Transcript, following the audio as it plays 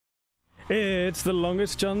It's the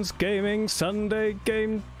Longest John's Gaming Sunday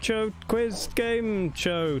Game Show Quiz Game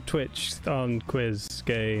Show Twitch on Quiz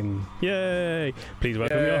Game. Yay! Please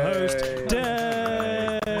welcome your host,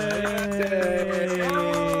 Dave!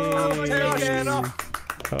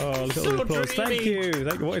 Oh, little applause. Thank you.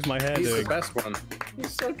 What is my hair doing? He's the best one.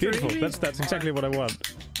 He's so Beautiful. dreamy. That's exactly what I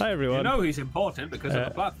want. Hi, everyone. You know he's important because of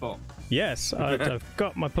the platform. Yes, I've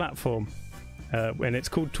got my platform, and it's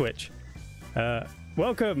called Twitch.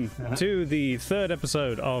 Welcome to the third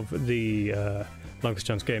episode of the Longest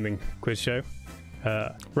John's Gaming Quiz Show.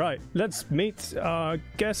 Right, let's meet our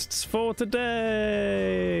guests for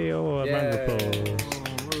today. Oh, a round of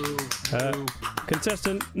applause.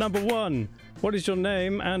 Contestant number 1, what is your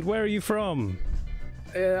name and where are you from?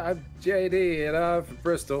 I'm JD and I'm from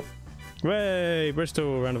Bristol. Way,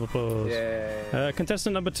 Bristol, round of applause. Yeah.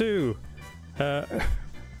 Contestant number 2,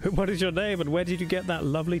 what is your name and where did you get that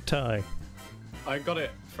lovely tie? I got it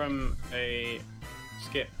from a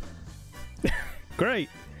skip. Great.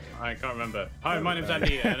 I can't remember. Hi, my name's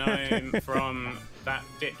Andy, and I'm from that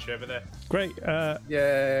ditch over there. Great.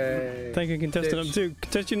 Yay. Thank you, contestant number 2.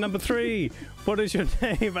 Contestant number 3, what is your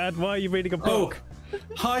name and why are you reading a book? Oh,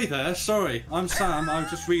 hi there. Sorry, I'm Sam. I'm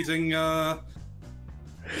just reading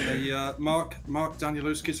Mark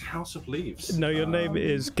Danielewski's House of Leaves. No, your name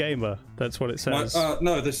is Gamer. That's what it says.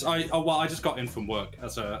 No, this I just got in from work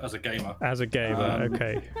as a gamer. As a gamer,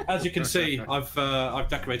 okay. As you can see, I've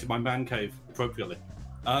decorated my man cave appropriately.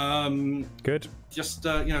 Good. Just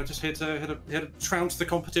just here to trounce the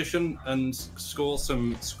competition and score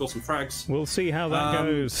some frags. We'll see how that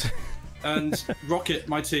goes. And rocket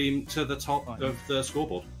my team to the top of the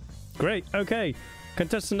scoreboard. Great. Okay.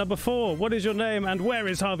 Contestant number 4, what is your name and where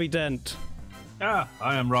is Harvey Dent? I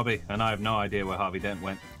am Robbie, and I have no idea where Harvey Dent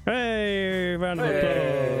went. Hey, round of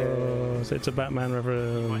applause. It's a Batman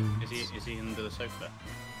reference. Is he under the sofa?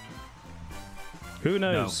 Who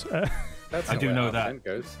knows? No. I do know that.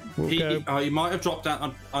 Goes. He might have dropped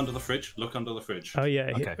down under the fridge. Look under the fridge. Oh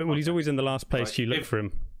yeah. Okay. Well, he's always in the last place you look for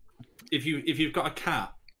him. If you've got a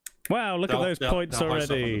cat. Wow, look at those points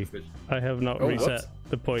already. I have not reset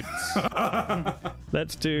the points.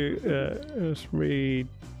 Let's redo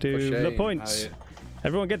the points.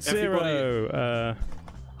 Everyone gets 0.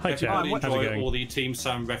 Hi, chat. How's it Enjoy going? all the Team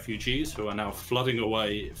Sam refugees who are now flooding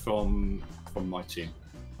away from my team.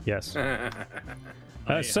 Yes. I've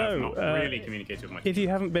not really communicated with my If you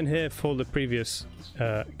haven't been here for the previous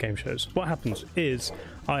game shows, what happens is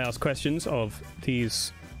I ask questions of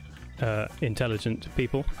these intelligent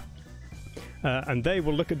people. And they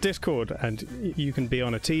will look at Discord, and you can be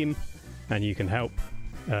on a team, and you can help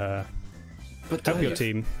your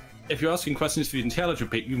team. If you're asking questions for the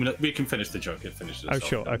intelligent people, we can finish the joke. It finishes. Oh,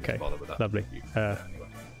 sure. Okay. Lovely.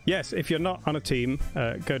 Yes, if you're not on a team,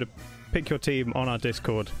 go to pick your team on our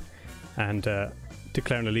Discord and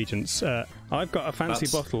declare an allegiance. I've got a fancy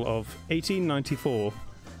bottle of 1894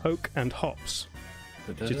 Oak and Hops.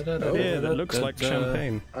 That looks like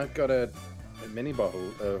champagne. I've got a mini bottle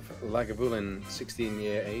of Lagavulin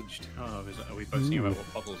 16-year aged. Oh, are we boasting about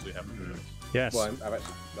what bottles we have? Yes. Well, I've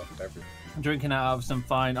actually got everything. I'm drinking out of some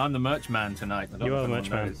fine. I'm the merch man tonight. You are the merch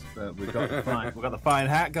man. We've got the fine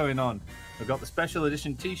hat going on. We've got the special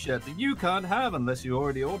edition T-shirt that you can't have unless you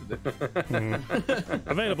already ordered it.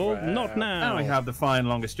 Available, not now. And we have the fine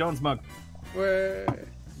Longest John's mug.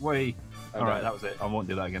 Way. All right, that was it. I won't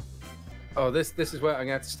do that again. Oh, this is where I'm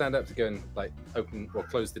gonna have to stand up to go and like open or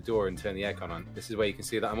close the door and turn the aircon on. This is where you can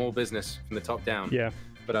see that I'm all business from the top down. Yeah.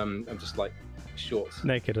 But I'm just like shorts.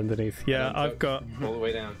 Naked underneath. Yeah, I've got all the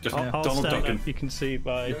way down. Just I'll Donald stand Duck. up. You can see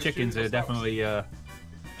by The chickens are definitely are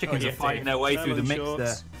fighting their way through the mix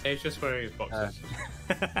there. Dave's just wearing his boxes.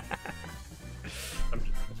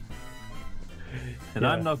 And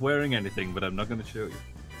I'm not wearing anything, but I'm not going to show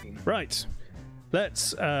you. Right.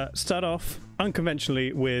 Let's start off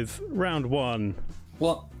unconventionally with round 1.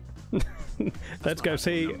 What? Let's go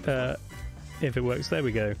see if it works. There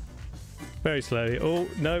we go. Very slowly. Oh,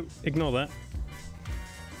 no, ignore that.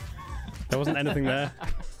 There wasn't anything there.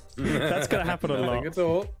 That's going to happen a lot. At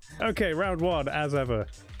all. Okay, round 1, as ever,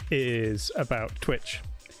 is about Twitch.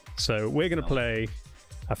 So we're going to play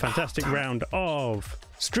a fantastic round of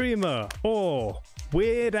Streamer or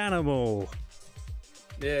Weird Animal.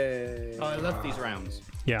 Yay. Oh, I love these rounds.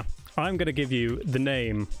 Yeah. I'm going to give you the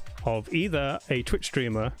name of either a Twitch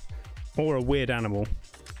streamer or a weird animal.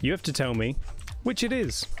 You have to tell me which it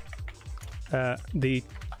is. The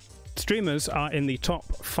streamers are in the top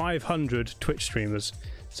 500 Twitch streamers,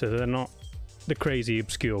 so they're not the crazy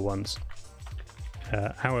obscure ones.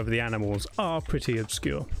 However, the animals are pretty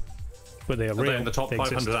obscure, but they are real. They in the top They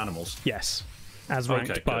 500 exist. animals? Yes, as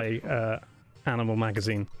ranked by Animal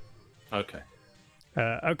Magazine. Okay.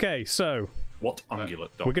 Okay, so What ungulate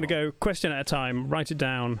dog? we're going to go question at a time. Write it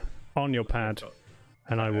down on your pad,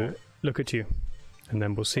 and I will look at you, and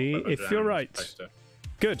then we'll see if you're right.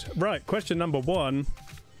 Good. Right. Question number 1.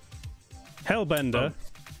 Hellbender.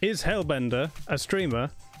 Is Hellbender a streamer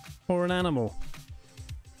or an animal?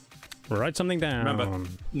 Write something down. Remember,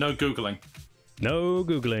 no Googling. No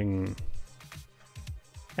Googling.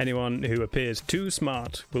 Anyone who appears too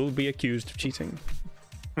smart will be accused of cheating.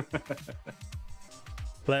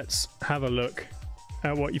 Let's have a look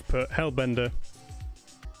at what you've put. Hellbender.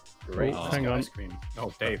 Great. Oh, hang on. Ice cream.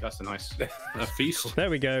 Oh, Dave, that's a nice. A feast. There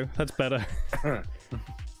we go. That's better.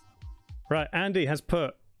 Right, Andy has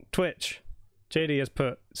put Twitch. JD has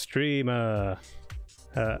put streamer.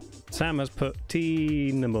 Sam has put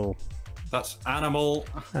Teenimal. That's animal.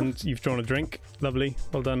 And you've drawn a drink. Lovely.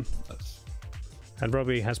 Well done. And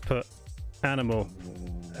Robbie has put animal.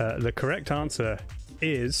 The correct answer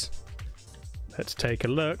is... Let's take a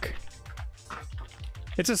look.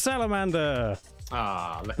 It's a salamander.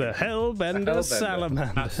 Ah, look. The Hellbender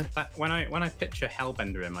salamander. When I picture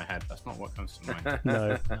Hellbender in my head, that's not what comes to mind.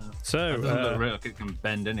 No. So, It doesn't look real like it can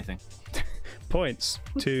bend anything. points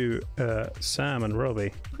to Sam and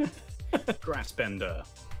Robbie. Grassbender.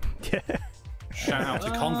 Yeah. Shout out to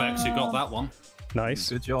Convex who got that one. Nice.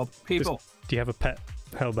 Good job, people. Do you have a pet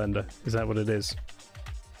Hellbender? Is that what it is?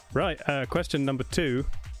 Right. Question number 2.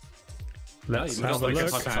 Let's Yeah, have a you got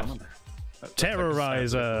look. like salmon.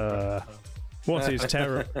 Terrorizer. What is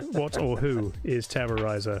terror? What or who is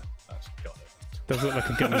Terrorizer? That's got it. Does look like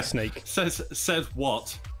a gummy snake. Says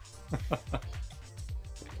what?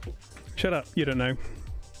 Shut up. You don't know.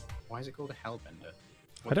 Why is it called a Hellbender?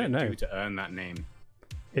 I What don't did it know. do to earn that name?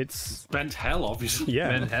 It's Bent hell, obviously. yeah.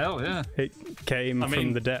 Ben hell, yeah. It came I from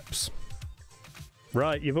mean- the depths.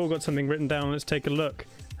 Right, you've all got something written down. Let's take a look.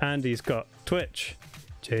 Andy's got Twitch.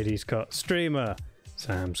 JD's got streamer.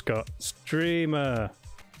 Sam's got streamer.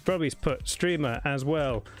 Robbie's put streamer as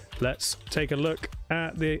well. Let's take a look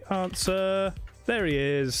at the answer. There he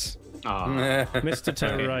is. Ah, Mr.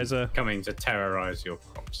 Terrorizer. coming to terrorize your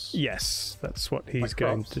crops. Yes, that's what he's My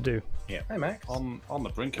going crops. to do. Hey, Max. On the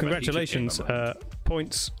brink of Congratulations. a heated game,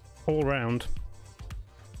 Points all round.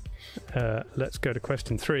 Let's go to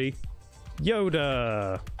question 3.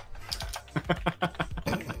 Yoda.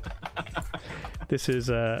 This is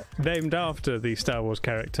named after the Star Wars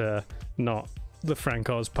character, not the Frank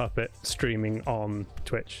Oz puppet streaming on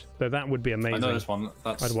Twitch. Though that would be I amazing. know this one.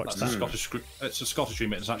 I'd watch that's that. It's a Scottish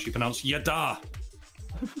remit. It's actually pronounced Yada.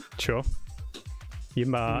 Sure. You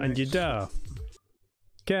ma and you da.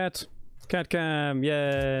 Cat cam,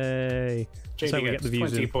 yay! JD So we get gets the views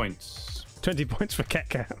 20 in. points. 20 points for cat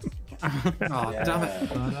cam. Oh, damn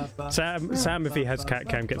it. Sam, if he has cat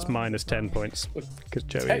cam, gets minus 10 points because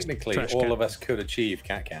Joey Technically, trash all cat. of us could achieve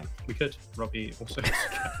cat cam. We could. Robbie also. So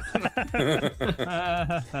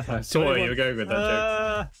So what anyone- you were going with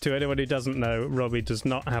that joke? To anyone who doesn't know, Robbie does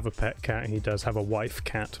not have a pet cat. He does have a wife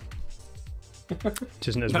cat. Which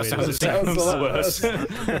isn't as That weird as it sounds sounds. a lot worse.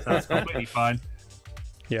 That's completely fine.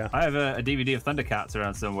 Yeah. I have a DVD of Thundercats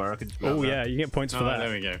around somewhere. I could just grab Oh that. yeah, you get points for Oh, there that.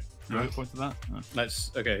 we go. You want points for that? Oh.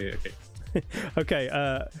 Let's. Okay.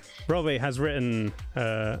 Okay, Robbie has written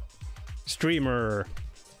streamer.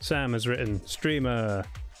 Sam has written streamer.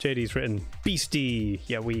 JD's written beastie.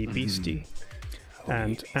 Yeah, we beastie.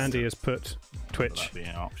 And Andy has put Twitch. That'd be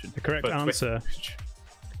an option. The correct But answer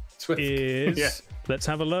Twitch. is. Yeah. Let's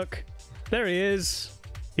have a look. There he is.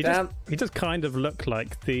 He Damn. does kind of look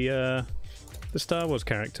like the Star Wars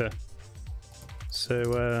character.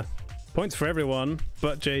 So points for everyone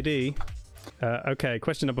but JD. Okay,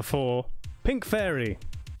 question number 4. Pink Fairy.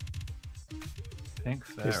 Pink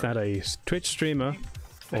Fairy. Is that a Twitch streamer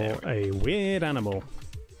or a weird animal?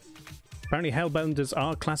 Apparently Hellbenders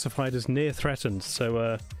are classified as near threatened,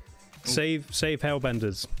 so save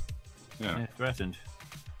Hellbenders. Yeah, threatened.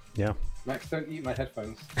 Yeah. Max, don't eat my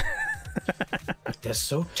headphones. They're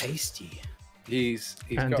so tasty. He's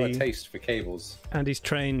got Andy. a taste for cables. And he's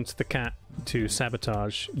trained the cat to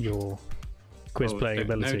sabotage your quiz playing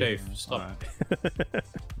ability. No, Dave, stop.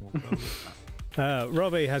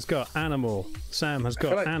 Robbie has got animal. Sam has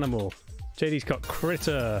got like- animal. JD's got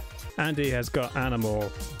critter. Andy has got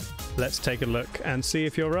animal. Let's take a look and see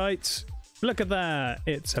if you're right. Look at that.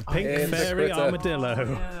 It's a pink It's a fairy critter.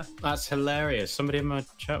 armadillo. That's hilarious. Somebody in my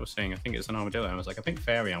chat was saying, I think it's an armadillo. I was like, I think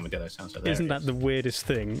fairy armadillo sounds hilarious. Isn't that the weirdest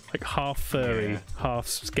thing? Like half furry, Yeah. half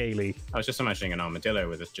scaly. I was just imagining an armadillo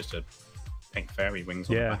with just a pink fairy wings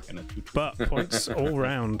on Yeah. the back and a toot. But points all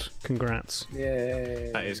round. Congrats. Yay.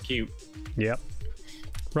 That is cute. Yep.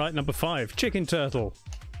 Right, number 5. Chicken turtle.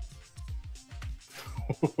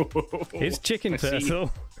 It's chicken I see.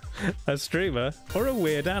 turtle. a streamer, or a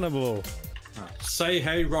weird animal? Say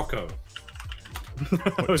hey, Rocco.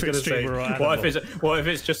 I was going to say, streamer or what if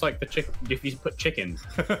it's just like the chick? If you put chickens?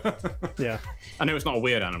 Yeah. I know it's not a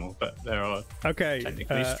weird animal, but there are Okay.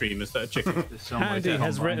 technically streamers that are chickens. There's some way Andy to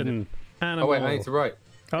has combine it. written animal. Oh wait, I need to write.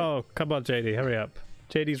 Oh, come on, JD, hurry up.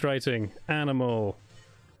 JD's writing animal.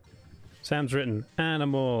 Sam's written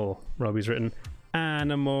animal. Robbie's written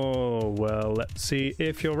animal. Well, let's see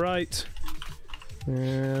if you're right.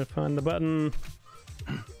 Find the button.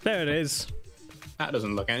 There it is. That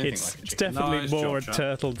doesn't look anything It's, like a it's chicken. definitely Nice more a job, chap.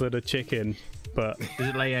 turtle than a chicken, but Does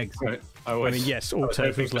it lay eggs? I I mean, yes, all was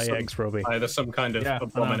hoping turtles for lay some- eggs, Robbie. Either some kind of Yeah, I know.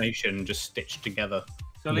 abomination just stitched together.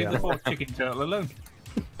 So leave Yeah. the poor chicken turtle alone.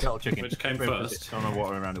 Turtle chicken. Which came first? I don't know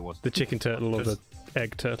what around it was. The chicken turtle or the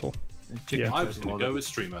egg turtle. Chicken Yeah. I was turtle going to go with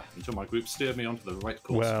streamer until my group steered me onto the right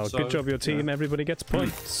course. Well, So, good job, your team. Everybody gets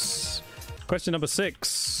points. Question number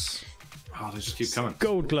 6. Oh, they just keep coming.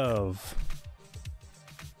 Gold glove.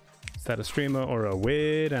 Is that a streamer or a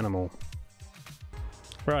weird animal?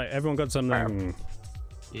 Right, everyone got something.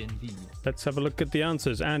 Indeed. Let's have a look at the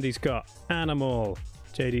answers. Andy's got animal.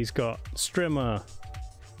 JD's got streamer.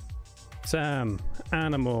 Sam,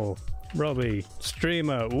 animal. Robbie,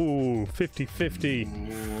 streamer. Ooh, 50-50.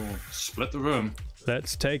 Ooh, split the room.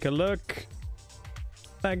 Let's take a look.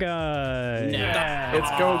 That guy. It's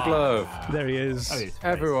Gold Glove. There he is. Oh, it's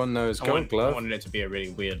Everyone knows I Gold Glove. wanted it to be a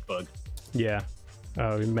really weird bug. Yeah.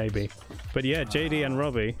 Oh, maybe. But yeah, JD and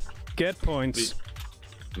Robbie get points.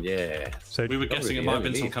 Yeah. So We were guessing it might have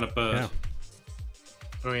been some kind of bird. Yeah.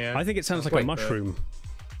 Oh yeah. I think it sounds like Wait, a mushroom.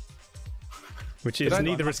 Which Did is I-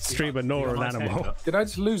 neither a streamer nor an animal. Did I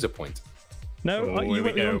just lose a point? No, Oh, you here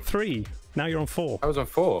we were on go. 3. Now you're on 4. I was on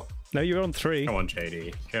 4. No, you're on 3. Come on,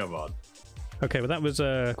 JD. Come on. Okay, well that was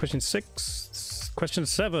question 6. Question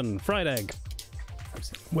 7, fried egg.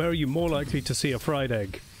 Where are you more likely to see a fried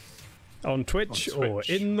egg? On Twitch, or Twitch,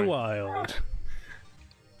 in the right. wild?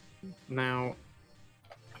 Now,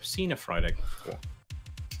 I've seen a fried egg before.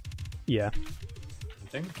 Yeah.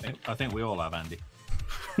 I think we all have, Andy.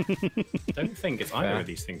 Don't think it's either Yeah. of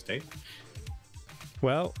these things, Dave.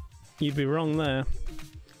 Well, you'd be wrong there.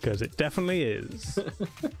 Because it definitely is.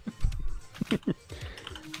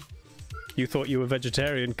 You thought you were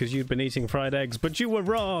vegetarian because you'd been eating fried eggs, but you were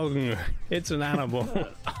wrong! It's an animal.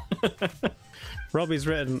 Robbie's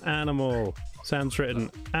written animal. Sam's written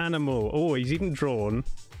animal. Oh, he's even drawn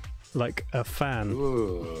like a fan.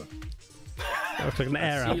 Ooh. Looks like an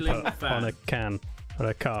air ceiling output fan. on a can, on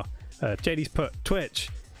a car. JD's put Twitch,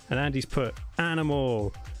 and Andy's put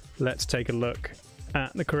animal. Let's take a look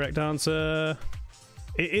at the correct answer.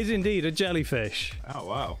 It is indeed a jellyfish. Oh,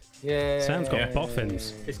 wow. Yeah. Sam's got Yeah.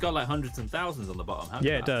 boffins. It's got like hundreds and thousands on the bottom, hasn't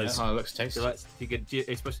Yeah, it does. Oh, it looks tasty. So that's,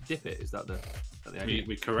 it's supposed to dip it. Is that the idea?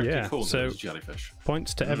 We correctly Yeah, called so- it as jellyfish.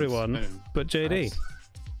 Points to everyone no. but JD. Nice.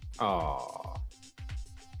 Aw.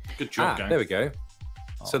 Good job, Ah, gang. there we go.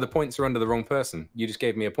 So the points are under the wrong person. You just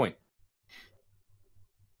gave me a point.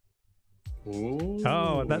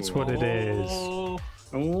 Oh, that's what it is. Oh,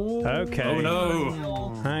 Okay. Oh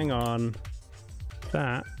no! Hang on.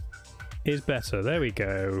 That is better. There we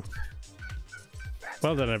go.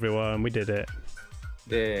 Well done, everyone. We did it.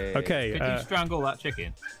 Yeah. Okay. Could you strangle that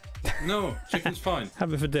chicken? No, chicken's fine.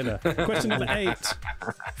 Have it for dinner. Question number 8.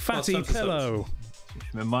 Fatty Well, so- pillow.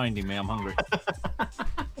 It's reminding me I'm hungry.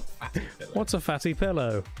 What's a fatty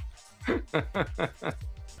pillow?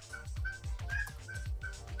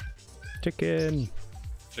 Chicken.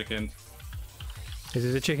 Chicken. Is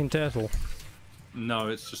it a chicken turtle? No,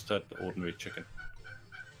 it's just an ordinary chicken.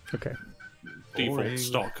 Okay. Default Boring.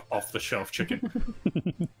 stock off-the-shelf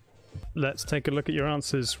chicken. Let's take a look at your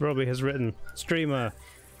answers. Robbie has written streamer.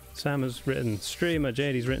 Sam has written streamer.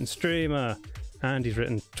 JD's written streamer. Andy's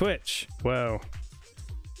written Twitch. Well,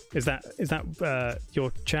 is that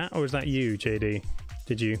your chat or is that you, JD?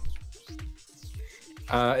 Did you?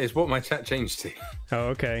 Is what my chat changed to. Oh,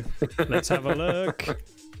 okay. Let's have a look.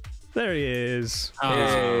 There he is.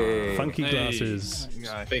 Hey. Funky Hey. glasses.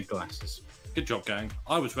 Big glasses. Good job, gang.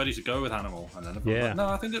 I was ready to go with animal, and then everyone was Yeah. like, no,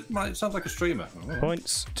 I think it sounds like a streamer. Oh.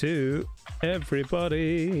 Points to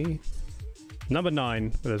everybody. Number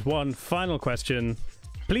 9. There's one final question.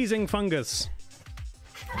 Pleasing fungus.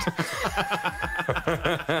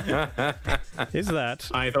 Is that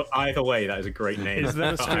Either way, that is a great name. Is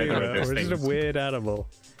that a for either streamer of or those is it a things. weird animal?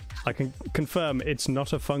 I can confirm it's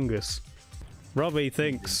not a fungus. Robbie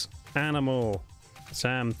thinks animal.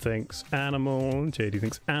 Sam thinks animal. JD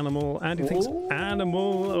thinks animal. Andy thinks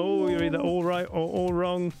animal. Oh, you're either all right or all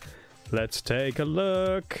wrong. Let's take a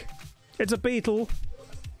look. It's a beetle.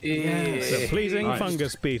 It's a pleasing Nice.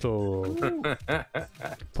 fungus beetle.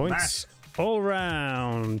 Points all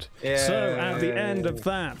round. So at the end of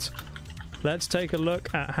that, let's take a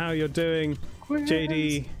look at how you're doing.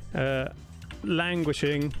 JD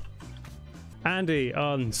languishing. Andy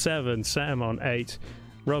on 7, Sam on 8,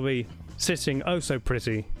 Robbie sitting oh so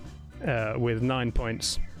pretty with 9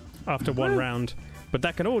 points after one round. But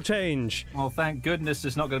that can all change. Well, thank goodness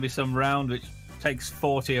there's not going to be some round which takes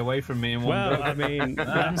 40 away from me in one Well, go. I mean,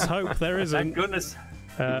 let's hope there isn't. Thank goodness.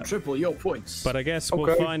 Triple your points. But I guess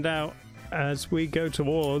we'll find out as we go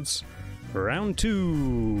towards round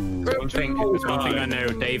 2. There's one thing I know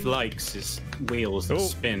Dave likes is wheels that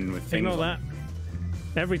spin with things Ignore on. that.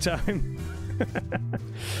 Every time.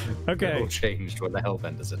 Okay. It all changed when the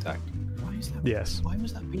Hellbenders attacked. Why is that? Yes. Why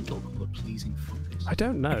was that beetle called a pleasing fungus? I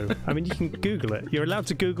don't know. I mean, you can Google it. You're allowed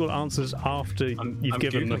to Google answers after you've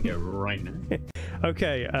given them. Googling it right now.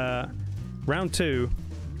 Okay, round 2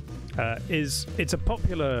 it's a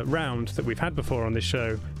popular round that we've had before on this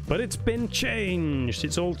show, but it's been changed.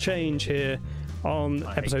 It's all change here on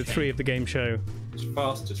episode 3 of the game show. It's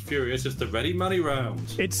fast, it's furious, it's the ready money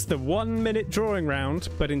round. It's the 1 minute drawing round,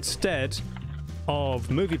 but instead of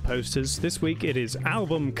movie posters, this week it is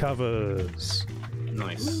album covers.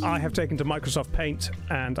 Nice. I have taken to Microsoft Paint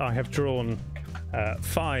and I have drawn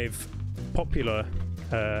 5 popular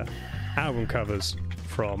album covers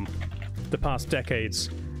from the past decades.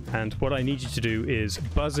 And what I need you to do is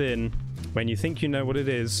buzz in when you think you know what it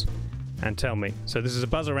is and tell me. So this is a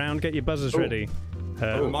buzz around. Get your buzzers ready.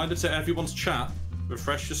 A reminder to everyone's chat,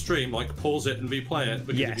 refresh your stream, like pause it and replay it,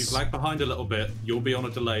 because if you lag behind a little bit, you'll be on a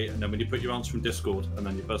delay, and then when you put your answer from Discord, and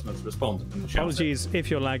then your person has to respond. And shout Apologies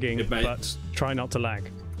if you're lagging, but try not to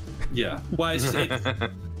lag. Yeah. Well,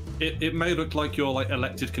 it may look like your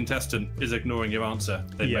elected contestant is ignoring your answer.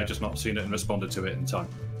 They may just not have seen it and responded to it in time.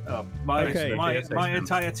 My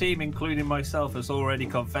entire team, including myself, has already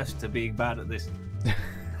confessed to being bad at this.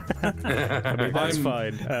 I mean, that's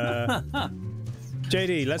fine.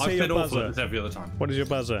 JD, let's hear your buzzer. Every other time. What is your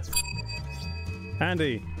buzzer?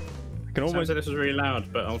 Andy, I can almost. This was really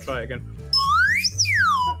loud, but I'll try it again.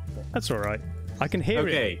 That's all right. I can hear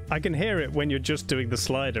it. I can hear it when you're just doing the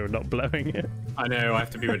slider and not blowing it. I know. I have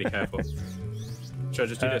to be really careful. Should I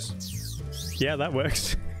just do this? Yeah, that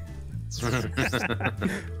works.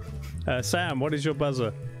 Sam, what is your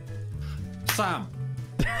buzzer? Sam.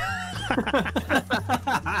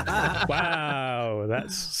 Wow,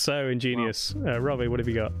 that's so ingenious. Robbie, what have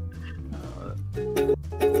you got?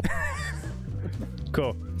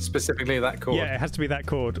 Cool. Specifically that chord. Yeah, it has to be that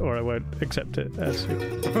chord or I won't accept it. It's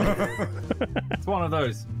one of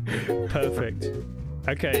those. Perfect.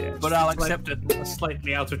 Okay. But I'll accept it. A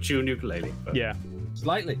slightly out of tune ukulele. But... Yeah.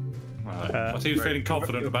 Slightly. My team's feeling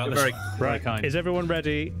confident about this. Very kind. Is everyone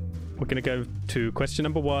ready? We're going to go to question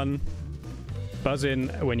number 1. Buzz in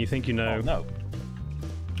when you think you know. Oh, no.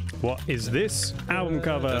 What is this album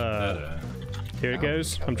cover? Here it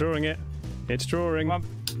goes. I'm drawing it. It's drawing. Come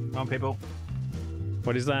on, people.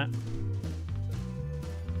 What is that?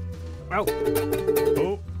 Well,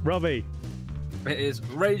 Oh, Robbie. it is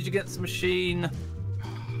Rage Against the Machine.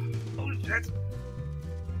 Oh, shit.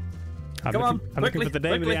 I'm Come on, looking for the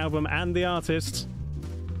name of quickly. the album and the artist.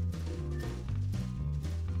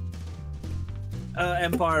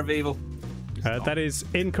 Empire of Evil. That is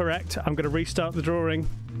incorrect. I'm going to restart the drawing.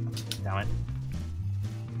 Damn it.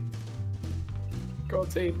 Go on,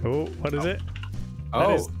 team. Oh, what is it?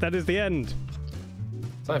 Oh, That is the end.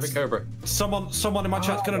 Cypher Cobra. Someone in my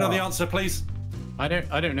chat's gonna know the answer, please. I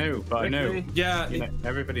don't know, but I know. Yeah, You know,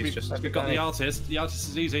 everybody's just we've got the artist. The artist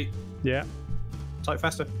is easy. Yeah. type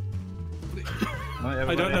faster.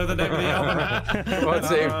 I don't know the name of the album. Come on,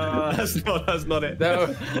 team. That's not it.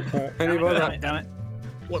 No. Any more Damn that? it, damn it.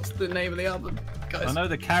 What's the name of the album, guys? I know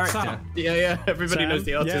the character. Sam. Yeah. Everybody Sam? knows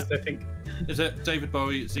the artist, Yeah. I think. Is it David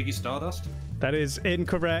Bowie, Ziggy Stardust? That is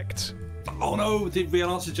incorrect. Oh no, the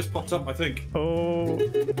real answer just popped up, I think. Oh,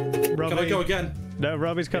 Robbie. Can I go again? No,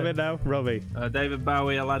 Robbie's coming now. Robbie. David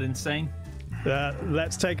Bowie, Aladdin Sane.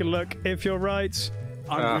 Let's take a look. If you're right,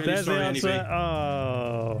 I'm really there's the sorry, answer. Annie B.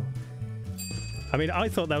 Oh. I mean, I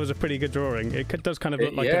thought that was a pretty good drawing. It does kind of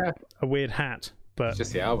look like a weird hat, but It's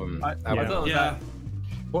just the album. I thought it was Yeah. that.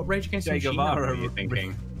 What Rage Against the Che Machine Guevara album are you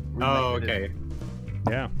thinking? remake Oh, it. okay.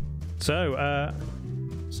 yeah. So,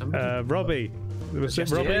 Somebody, Robbie. Was it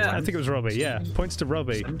Suggested Robbie? yeah. I think it was Robbie. Yeah. Points to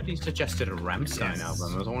Robbie. somebody suggested a Rammstein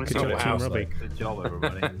album. I was wondering Good what job, it Team was Robbie. like. Good job,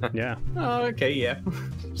 everybody. Yeah. Oh, okay, yeah.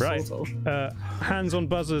 Right. Sort of. Hands on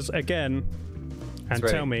buzzers again, and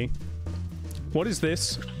ready. tell me, what is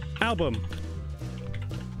this album?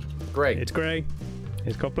 Great. It's grey.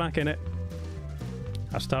 It's got black in it.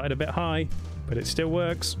 I started a bit high, but it still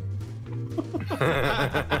works.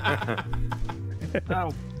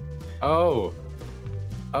 Oh, Oh.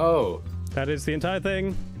 Oh. That is the entire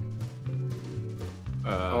thing.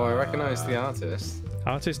 Oh, I recognise the artist.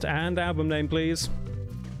 Artist and album name, please.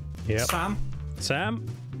 Yep. Sam,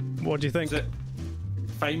 what do you think? Is it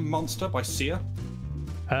Fame Monster by Sia?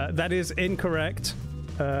 That is incorrect.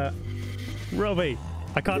 Robbie,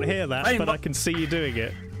 I can't hear that, but I can see you doing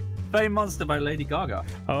it. Fame Monster by Lady Gaga.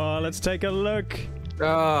 Oh, let's take a look.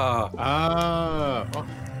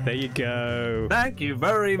 There you go. Thank you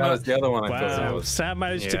very much. That was the other one I thought it Wow, was. Sam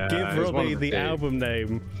managed to Yeah, give it was one Robbie of the the two. album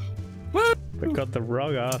name. Woo! But got the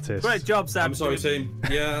wrong artist. Great job, Sam. I'm sorry, team.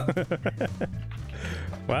 Yeah.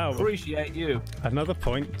 Wow, Appreciate you. another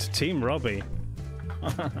point to Team Robbie.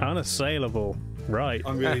 Unassailable. Right.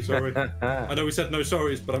 I'm really sorry. I know we said no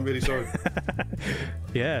sorries, but I'm really sorry.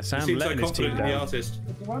 Yeah, You Sam seem so letting his team confident in the down. artist.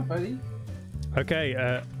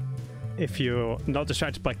 Okay, if you're not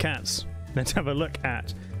distracted by cats, let's have a look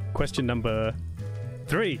at question number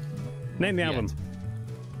 3. Name the album.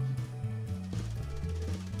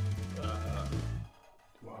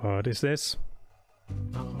 What is this?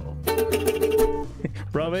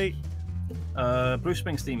 Robbie, Bruce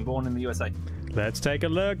Springsteen, Born in the USA. let's take a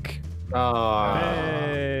look. Oh.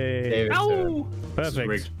 Hey, David Ow! perfect.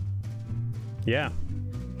 rigged. Yeah,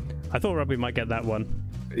 I thought Robbie might get that one.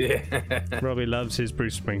 Yeah. Robbie loves his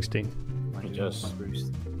Bruce Springsteen. He does. Bruce.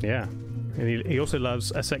 Yeah, and he also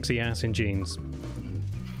loves a sexy ass in jeans.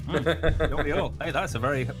 Don't we all? Hey, that's a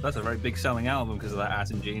very big selling album because of that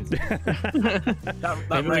ass and jeans.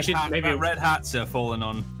 that red hats are falling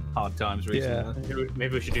on hard times recently.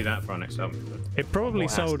 Maybe we should do that for our next album. It probably More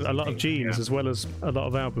sold asses a lot of in jeans jeans, as well as a lot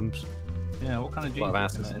of albums. Yeah, what kind of jeans? Lot of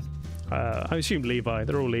asses. that is? I assume Levi.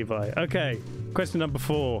 They're all Levi. Okay, question number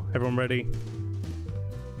 4. Everyone ready?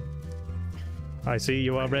 I see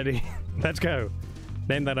you are ready. Let's go.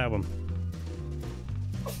 Name that album.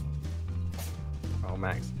 Oh,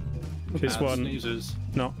 Max. This Bad one, sneezers.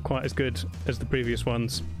 not quite as good as the previous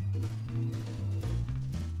ones.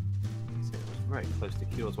 Very close to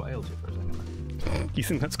Cures What Ails You for a second. You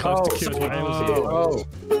think that's close to Cures What Ails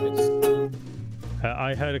You?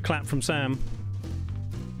 I heard a clap from Sam.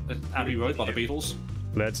 Abbey Road by the Beatles.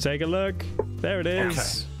 Let's take a look. There it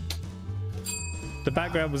is. The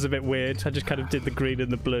background was a bit weird. I just kind of did the green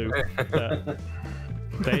and the blue. But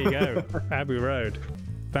there you go. Abbey Road.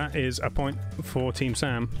 That is a point for Team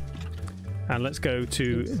Sam. And let's go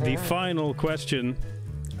to the final question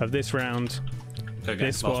of this round. Okay,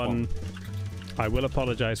 This last one I will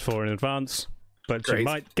apologize for in advance, but you Great.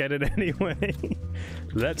 might get it anyway.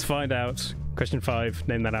 Let's find out. Question 5.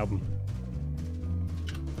 Name that album.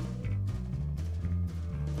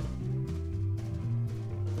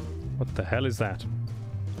 What the hell is that?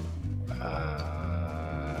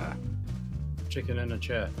 Chicken in a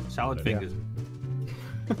chair. Salad fingers.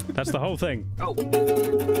 That's the whole thing. Oh.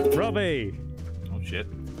 Robbie! Oh shit.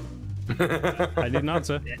 I didn't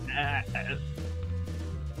answer.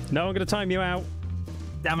 No, I'm going to time you out.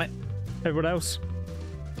 Damn it. Everyone else?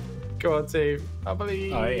 Go on, team. I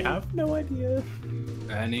believe. I have no idea.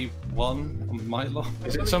 Anyone on my line?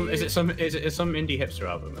 Is it some indie hipster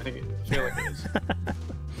album? I feel like it is.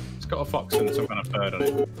 It's got a fox and some kind of bird on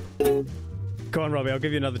it. Go on, Robbie. I'll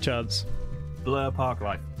give you another chance. Blur Park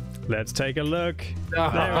Life. Let's take a look. There it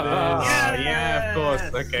is. Yeah, of course.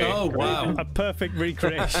 Okay. Oh, wow. A perfect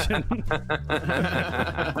recreation.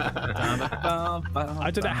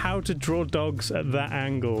 I don't know how to draw dogs at that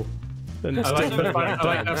angle. And I like still the look front,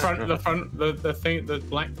 like the dogs. thing, the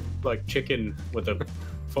black like chicken with the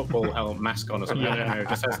football helmet mask on or something. I don't know. It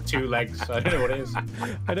just has 2 legs. I don't know what it is.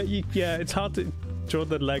 Yeah, it's hard to draw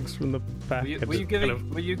the legs from the back.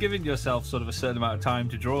 Were you giving yourself sort of a certain amount of time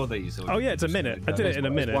to draw these? Or Oh yeah, it's a minute. I did it in a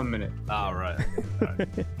minute. 1 minute. Oh, right.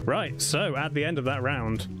 Right, so at the end of that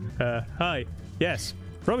round, hi, yes,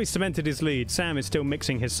 Robbie cemented his lead. Sam is still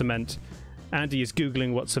mixing his cement. Andy is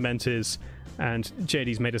Googling what cement is. And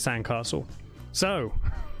JD's made a sandcastle. So,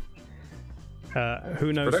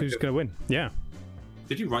 who knows who's going to win? Yeah.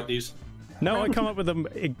 Did you write these? No, I come up with them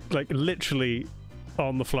like literally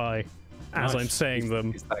on the fly as I'm saying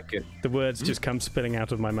them. Is that good? The words just come spilling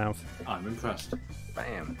out of my mouth. I'm impressed.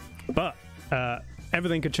 Bam. But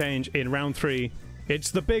everything could change in round 3.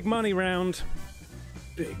 It's the big money round.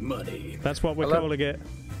 Big money. That's what we're calling it.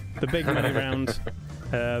 The big money round.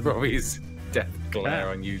 Robbie's death glare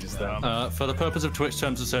on you just then. For the purpose of Twitch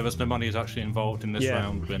terms of service, no money is actually involved in this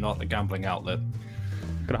round. We're not a gambling outlet.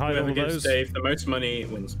 Gonna hide all Whoever of gives those. Dave the most money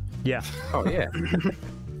wins. Yeah. Oh, yeah.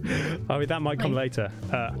 I mean, that might come later.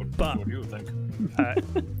 But What do you think?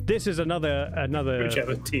 this is another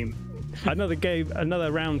Whichever team. another game,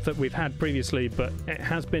 another round that we've had previously, but it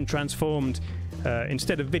has been transformed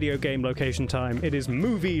instead of video game location time, it is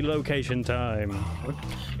movie location time.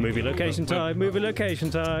 Movie location time, movie location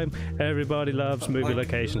time. Everybody loves movie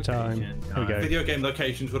location time. There we go. Video game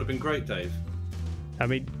locations would have been great, Dave. I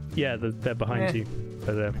mean, yeah, they're behind you.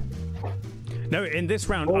 But, no, in this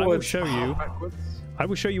round, I will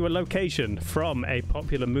show you a location from a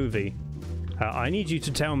popular movie. I need you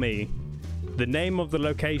to tell me the name of the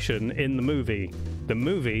location in the movie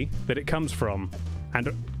that it comes from,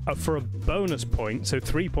 and for a bonus point, so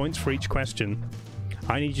 3 points for each question,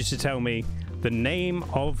 I need you to tell me the name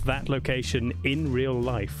of that location in real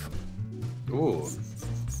life. Ooh.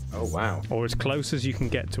 Oh, wow. Or as close as you can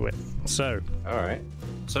get to it. So. All right.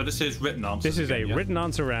 So this is written answer. This is a written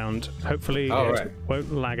answer round. Hopefully it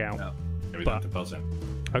won't lag out. No. Here we go to buzz in.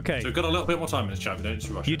 Okay. So we've got a little bit more time in this chat. We don't need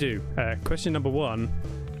to rush. You do. Question number 1.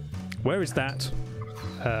 Where is that?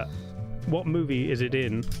 What movie is it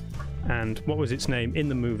in? And what was its name in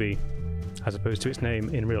the movie as opposed to its name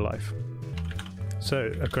in real life?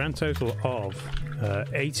 So a grand total of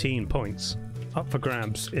 18 points up for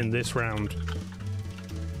grabs in this round.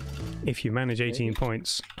 If you manage 18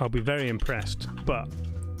 points, I'll be very impressed, but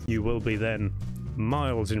you will be then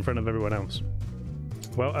miles in front of everyone else.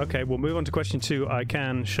 Well, okay, we'll move on to question 2. I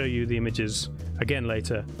can show you the images again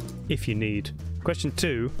later if you need. Question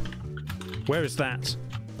 2, where is that?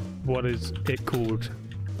 What is it called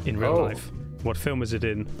in real life? What film is it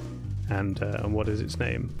in? And what is its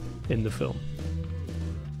name in the film?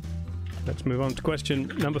 Let's move on to question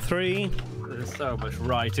number 3. There's so much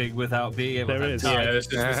writing without being able to There is. Yeah, this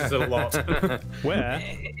is a lot. Where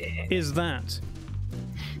is that?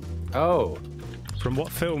 Oh. From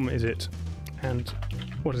what film is it? And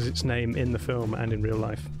what is its name in the film and in real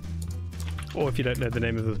life? Or if you don't know the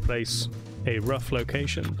name of the place, a rough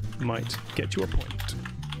location might get you a point.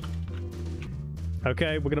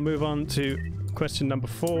 Okay, we're going to move on to question number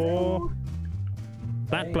 4.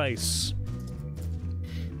 That place.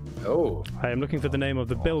 Oh. I am looking for the name of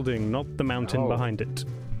the building, not the mountain behind it.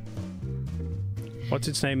 What's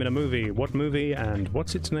its name in a movie? What movie? And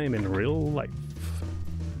what's its name in real life?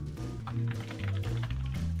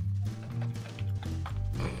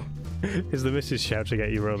 Is the missus shouting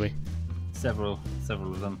at you, Robbie? Several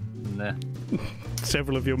of them in there.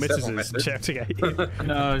 Several of your missuses shouting at you?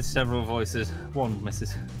 No, several voices. One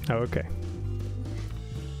missus. Oh, okay.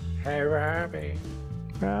 Hey, Robbie.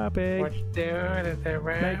 Robbie. What you doing at the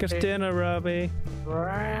Robbie? Make us dinner, Robbie.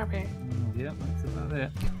 Robbie. Yep, that's about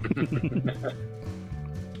it.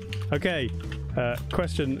 Okay,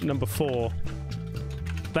 question number 4.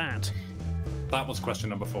 That was question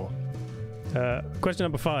number 4. Question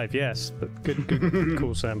number 5, yes. But good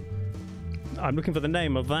call, Sam. I'm looking for the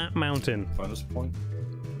name of that mountain. Bonus point.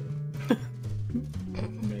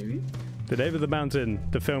 Maybe. The name of the mountain,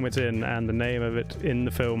 the film it's in, and the name of it in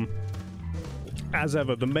the film. As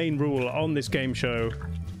ever, the main rule on this game show.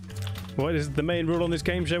 What is the main rule on this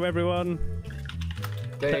game show, everyone?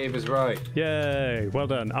 Dave is right. Yay! Well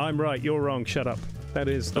done. I'm right, you're wrong. Shut up. That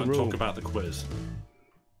is the Don't rule. talk about the quiz.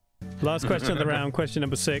 Last question of the round, question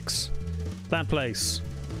number 6. That place.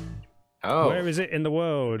 Oh. Where is it in the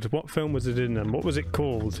world? What film was it in, and what was it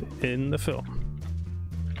called in the film?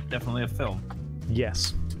 Definitely a film.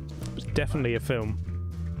 Yes. It was definitely a film.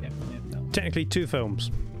 Definitely a film. Technically 2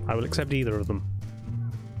 films. I will accept either of them.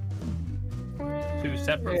 2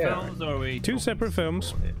 separate films, or are we? 2 separate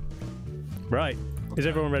films. Right. Is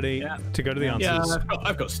everyone ready to go to the answers? Yeah,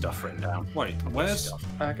 I've got stuff written down. Wait, where's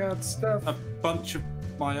I got stuff. a bunch of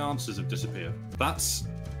my answers have disappeared? That's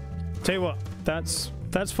Tell you what, that's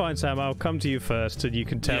fine, Sam. I'll come to you first, and you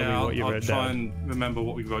can tell me what you wrote down. I'll try and remember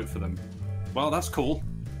what we wrote for them. Well, that's cool.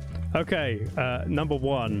 Okay, number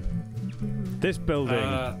 1. This building.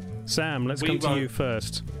 Sam, let's come to you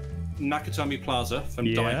first. Nakatomi Plaza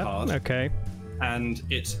from Die Hard. Okay. And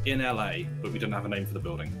it's in LA, but we don't have a name for the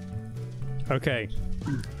building. Okay.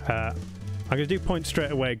 I'm going to do points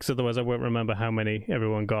straight away, because otherwise I won't remember how many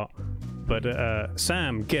everyone got. But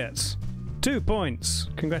Sam gets 2 points.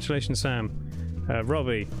 Congratulations, Sam.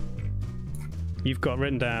 Robbie, you've got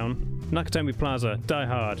written down Nakatomi Plaza, Die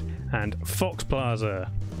Hard, and Fox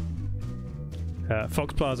Plaza.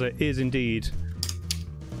 Fox Plaza is indeed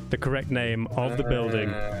the correct name of the building.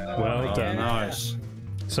 Well done. Nice.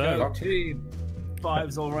 So,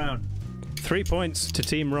 5s all round. 3 points to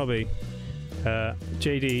Team Robbie.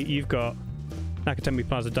 JD, you've got Nakatomi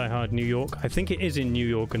Plaza, Die Hard, New York. I think it is in New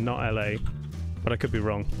York and not LA, but I could be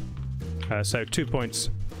wrong. So 2 points.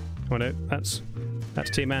 Oh no, that's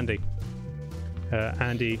Team Andy.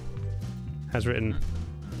 Andy has written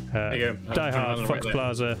Die Hard, Fox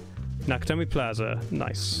Plaza, Nakatomi Plaza.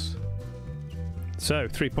 Nice. So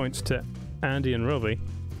 3 points to Andy and Robbie.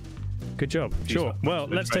 Good job. Sure. Well,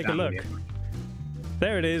 let's take a look.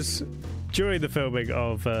 There it is. During the filming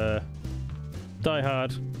of Die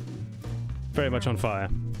Hard. Very much on fire.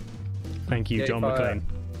 Thank you, John McClane.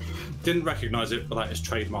 Didn't recognise it, but that is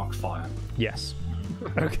trademark fire. Yes.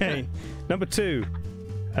 Okay. Number 2.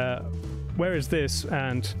 Where is this,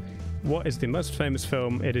 and what is the most famous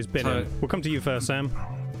film it has been in? We'll come to you first, Sam.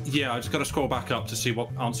 Yeah, I just got to scroll back up to see what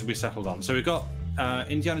answer we settled on. So we've got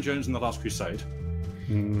Indiana Jones and the Last Crusade.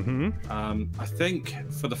 I think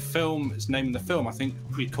for the film, it's naming the film, I think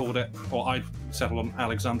we called it, or I settled on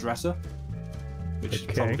Alexandretta, which is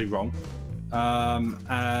probably wrong.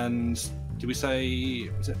 And did we say,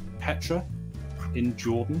 was it Petra in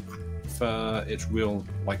Jordan for its real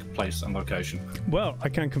place and location? Well, I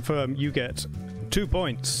can confirm you get 2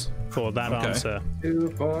 points for that answer.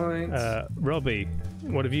 2 points. Robbie,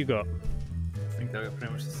 what have you got? I think they're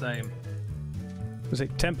pretty much the same. Was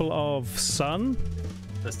it Temple of Sun?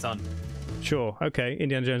 The Sun. Sure. Okay.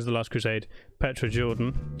 Indiana Jones: The Last Crusade. Petra,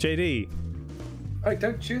 Jordan. JD. Hey,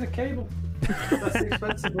 don't chew the cable. That's the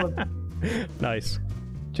expensive one. Nice.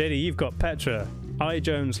 JD, you've got Petra, I,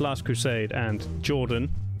 Jones, Last Crusade, and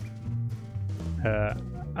Jordan.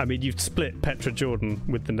 I mean, you've split Petra Jordan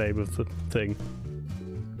with the name of the thing.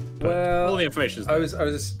 Well, all the information. I was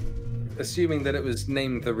assuming that it was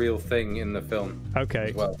named the real thing in the film.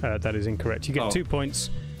 Okay. Well. That is incorrect. You get 2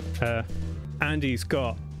 points. Andy's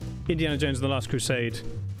got Indiana Jones and the Last Crusade,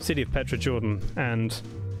 City of Petra Jordan, and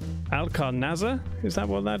Alcazar. Is that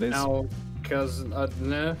what that is? No,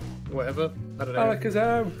 whatever. I don't know.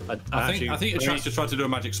 Alcazar. I think it's just to try to do a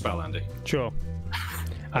magic spell, Andy. Sure.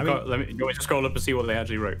 You want me to scroll up and see what they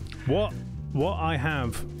actually wrote? What I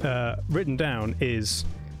have written down is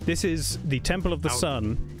this is the Temple of the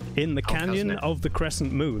Sun in the Canyon of the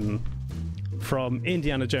Crescent Moon from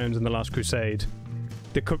Indiana Jones and the Last Crusade.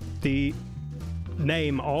 The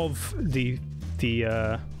name of the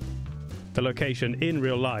location in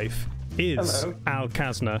real life is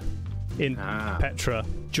Alcazar in Petra,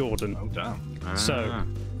 Jordan. Oh, damn. So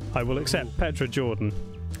I will accept Petra, Jordan,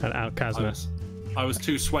 and Alcazar. I was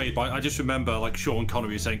too swayed by. I just remember Sean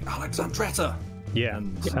Connery saying Alexandretta. Yeah,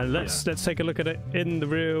 and let's take a look at it in the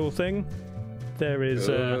real thing. There is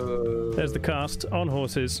there's the cast on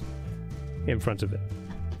horses in front of it.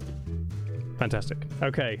 Fantastic.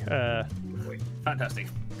 Okay. Fantastic.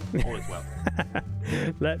 All is well.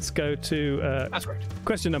 Let's go to That's great.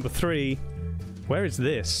 Question number 3. Where is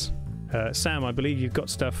this? Sam, I believe you've got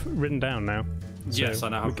stuff written down now. So Yes, I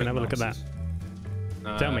know. we can have a look at that.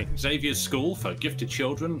 Tell me. Xavier's School for Gifted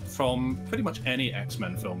Children from pretty much any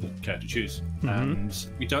X-Men film that you care to choose. And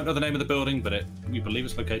we don't know the name of the building, but we believe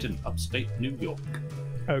it's located in upstate New York.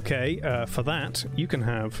 Okay, for that, you can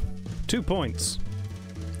have 2 points.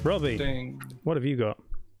 Robbie, Ding. what have you got?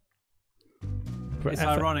 It's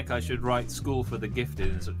ironic I should write School for the Gifted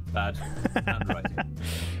in such bad handwriting.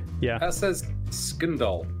 Yeah. That says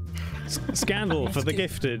Skundal. Scandal for the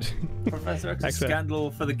Gifted. Professor X's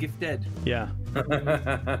Scandal for the Gifted. Yeah.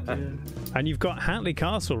 And you've got Hatley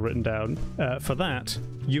Castle written down. For that,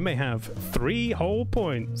 you may have 3 whole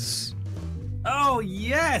points. Oh,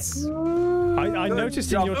 yes! I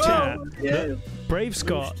noticed in your chat that Brave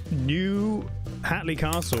Scott knew Hatley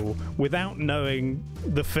Castle without knowing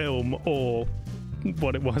the film or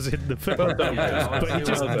what it was in the film. But he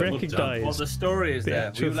just recognised. Well, the story is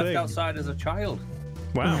there. We were left thing. outside as a child.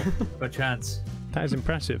 Wow. Perchance. That is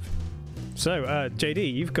impressive. So,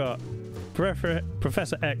 JD, you've got Professor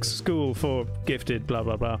X, School for Gifted, blah,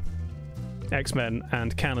 blah, blah, X-Men,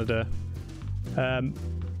 and Canada.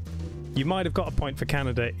 You might have got a point for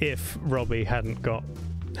Canada if Robbie hadn't got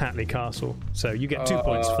Hatley Castle. So you get 2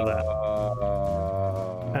 points for that.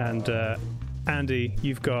 And Andy,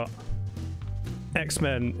 you've got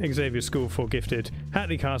X-Men, Xavier School for Gifted,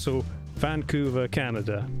 Hatley Castle, Vancouver,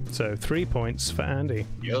 Canada. So 3 points for Andy.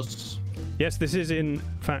 Yes. Yes, this is in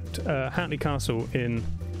fact Hatley Castle in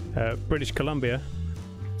British Columbia.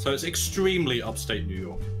 So it's extremely upstate New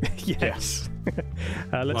York. Yes.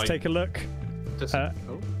 Let's take a look.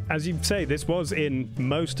 As you say, this was in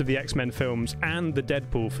most of the X-Men films and the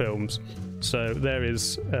Deadpool films. So there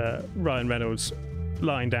is Ryan Reynolds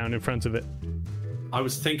lying down in front of it. I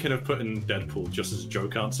was thinking of putting Deadpool just as a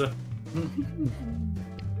joke answer.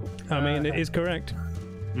 I mean, it is correct.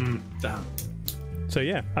 Damn. So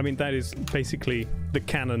yeah, I mean, that is basically the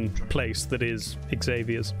canon place that is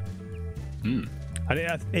Xavier's. And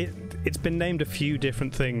it's been named a few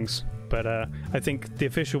different things, but I think the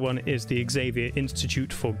official one is the Xavier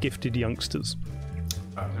Institute for Gifted Youngsters.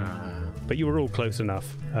 But you were all close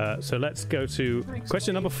enough. So let's go to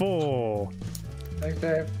question number 4. Thanks,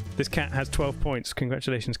 Dave. This cat has 12 points.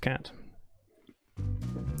 Congratulations, cat.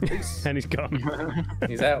 And he's gone.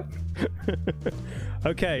 He's out.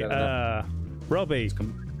 Okay, Robbie,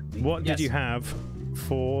 what did you have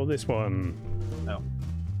for this one? No.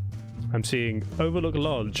 I'm seeing Overlook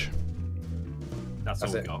Lodge. That's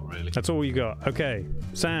all we got, really. That's all you got. Okay,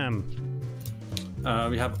 Sam.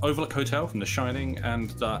 We have Overlook Hotel from The Shining,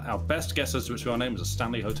 and our best guess as to our name is a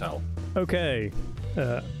Stanley Hotel. Okay,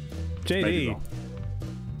 JD.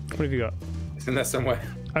 What have you got? It's in there somewhere.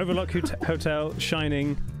 Overlook Hotel,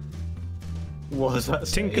 Shining. What does that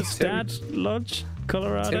say? Tinkerstad Lodge,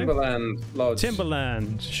 Colorado. Timberland Lodge.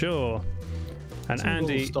 Timberland, sure. And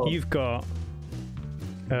Andy, you've got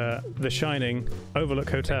The Shining, Overlook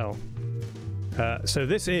Hotel. So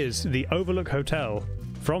this is the Overlook Hotel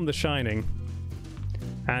from The Shining,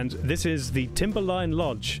 and this is the Timberline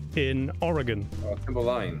Lodge in Oregon. Oh,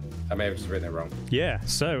 Timberline. I may have just written it wrong. Yeah.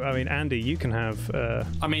 So I mean, Andy, you can have.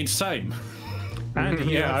 I mean, same. Andy,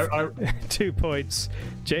 you Yeah, have 2 points.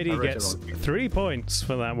 JD gets 3 points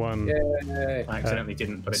for that one. Yay. I accidentally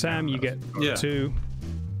didn't put it Sam, down. you get Yeah. 2,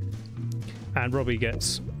 and Robbie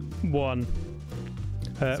gets 1.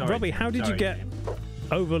 Sorry. Robbie, how did you get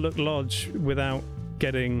Overlook Lodge without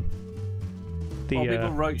getting the? Well,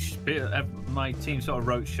 people wrote. My team sort of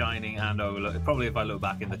wrote Shining and Overlook. Probably if I look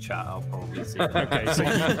back in the chat, I'll probably see. Okay, so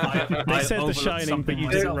they said The Shining, but you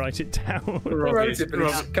didn't write it down. Robbie's kind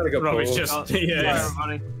of got Robbie's balls. just yeah.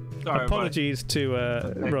 Sorry, Apologies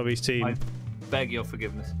to Robbie's team. I beg your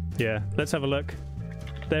forgiveness. Yeah, let's have a look.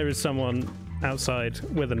 There is someone outside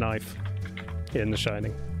with a knife in The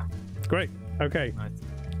Shining. Great. Okay.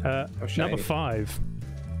 Number 5.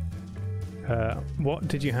 What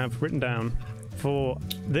did you have written down for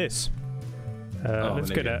this? Let's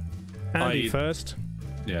get it. Andy first.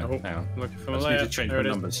 Yeah. Oh, Hang on. looking for I my just need to layout. change There my it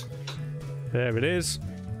is. numbers. There it is.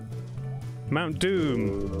 Mount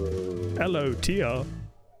Doom, LOTR,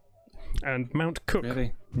 and Mount Cook,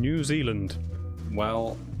 Really? New Zealand.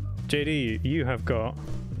 Well, JD, you have got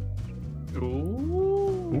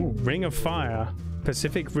Ooh. Ring of Fire,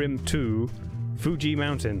 Pacific Rim 2, Fuji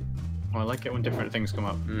Mountain. Oh, I like it when different things come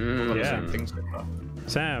up. Yeah. Things come up.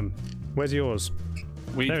 Sam, where's yours?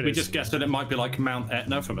 we There it is. just guessed that it might be like Mount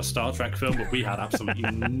Etna from a Star Trek film, but we had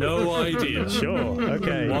absolutely no idea Sure,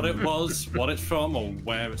 okay. what it was, what it's from, or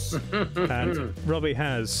where it's. And Robbie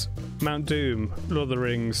has Mount Doom, Lord of the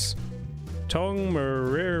Rings,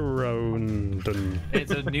 Tongmerironden.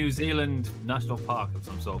 It's a New Zealand national park of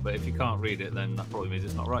some sort, but if you can't read it, then that probably means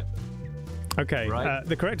it's not right. Okay, Right.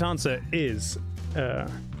 the correct answer is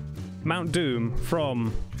Mount Doom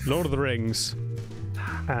from Lord of the Rings,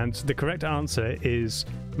 and the correct answer is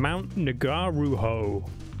Mount Ngauruhoe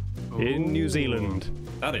in New Zealand.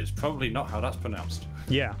 That is probably not how that's pronounced.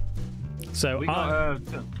 Yeah. So We got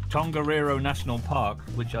Tongariro National Park,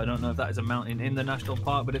 which I don't know if that is a mountain in the national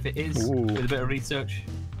park, but if it is, Ooh. with a bit of research,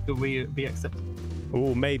 could we be accepted?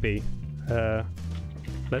 oh, maybe.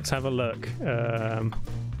 Let's have a look. I'm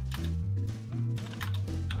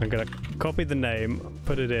gonna copy the name,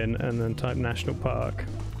 put it in, and then type national park.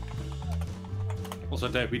 Also,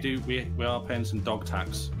 Dave, we are paying some dog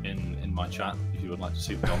tax in my chat. If you would like to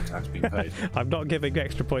see the dog tax being paid. I'm not giving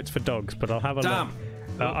extra points for dogs, but I'll have a Damn. look.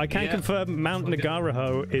 I can confirm Mount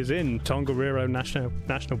Ngauruhoe is in Tongariro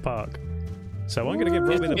National Park. So I'm going to give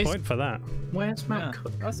Robbie the point for that. Where's Mount Yeah,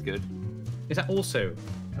 Cook? that's good. Is that also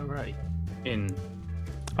All right. in?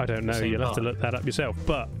 I don't know. Same You'll have to park. look that up yourself.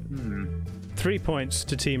 But 3 points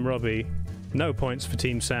to Team Robbie, no points for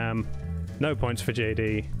Team Sam, no points for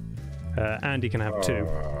JD. Andy can have 2.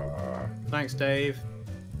 Thanks, Dave.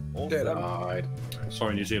 Denied.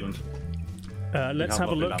 Sorry, New Zealand. Let's have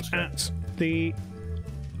a lovely look landscape. at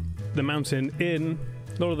the mountain in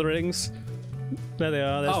Lord of the Rings. There they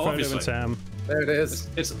are. There's Frodo obviously. and Sam. There it is.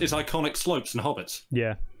 It's iconic slopes and hobbits.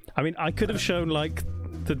 Yeah, I mean, I could have shown like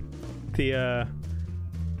the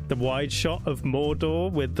wide shot of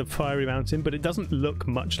Mordor with the fiery mountain, but it doesn't look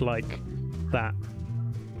much like that.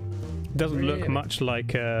 It doesn't look Really? much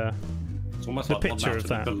like. It's almost The like one picture of mountain,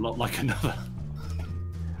 that. but a lot like another.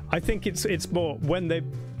 I think it's more when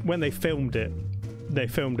they filmed it, they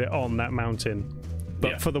filmed it on that mountain.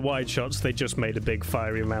 But Yeah. for the wide shots, they just made a big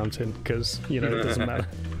fiery mountain because it doesn't matter.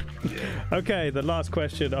 Okay, the last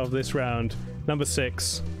question of this round, number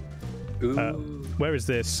 6. Ooh. Where is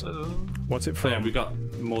this? What's it So yeah, from? we got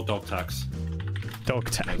more dog tax. Dog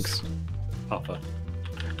tags. Papa.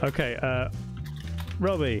 Okay,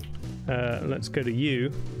 Robbie, let's go to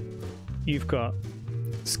you. You've got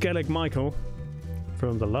Skellig Michael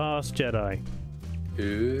from The Last Jedi,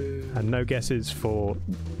 Ooh. and no guesses for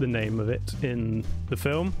the name of it in the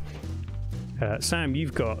film. Sam,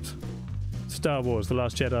 you've got Star Wars The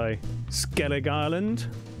Last Jedi, Skellig Island.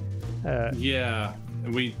 Yeah.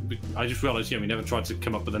 I just realised, we never tried to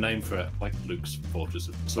come up with a name for it, like Luke's Fortress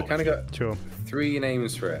of We kind of got Sure. 3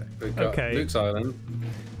 names for it. We've got Okay. Luke's Island,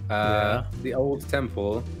 the Old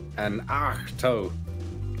Temple, and Arto.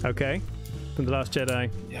 Okay. From The Last Jedi.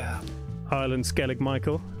 Yeah. Ireland Skellig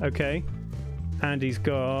Michael. Okay. Andy's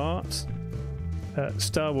got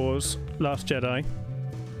Star Wars Last Jedi.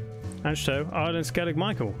 And so Ireland Skellig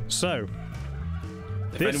Michael. So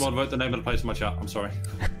If anyone wrote the name of the place in my chat, I'm sorry.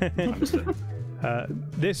 I missed it.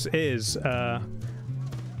 this is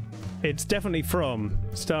it's definitely from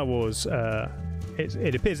Star Wars.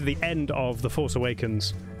 It appears at the end of The Force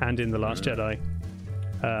Awakens and in The Last Jedi.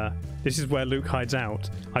 This is where Luke hides out.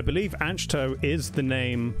 I believe Anchto is the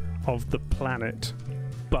name of the planet,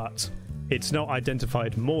 but it's not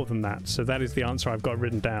identified more than that. So that is the answer I've got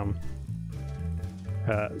written down.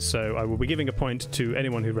 So I will be giving a point to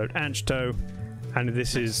anyone who wrote Anchto, and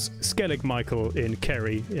this is Skellig Michael in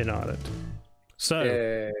Kerry in Ireland.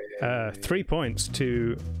 So 3 points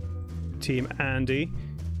to Team Andy.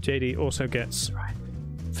 JD also gets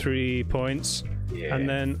 3 points, and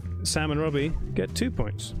then Sam and Robbie get 2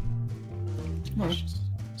 points.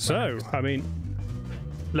 So, I mean,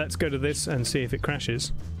 let's go to this and see if it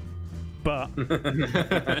crashes. But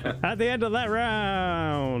at the end of that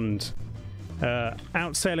round,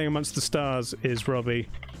 out sailing amongst the stars is Robbie.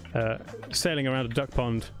 Sailing around a duck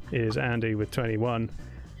pond is Andy with 21.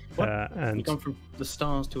 And You've gone from the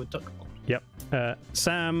stars to a duck pond. Yep.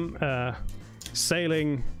 Sam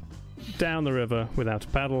sailing down the river without a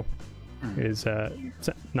paddle is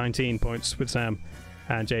 19 points with Sam,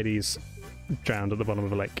 and JD's drowned at the bottom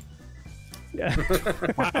of a lake. Yeah.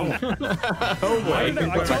 Wow. Oh boy.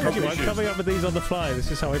 I told you I'm coming up with these on the fly.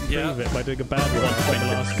 This is how I prove it, by doing a bad one on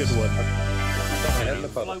the last good one. Got my head in the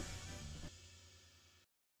puddle.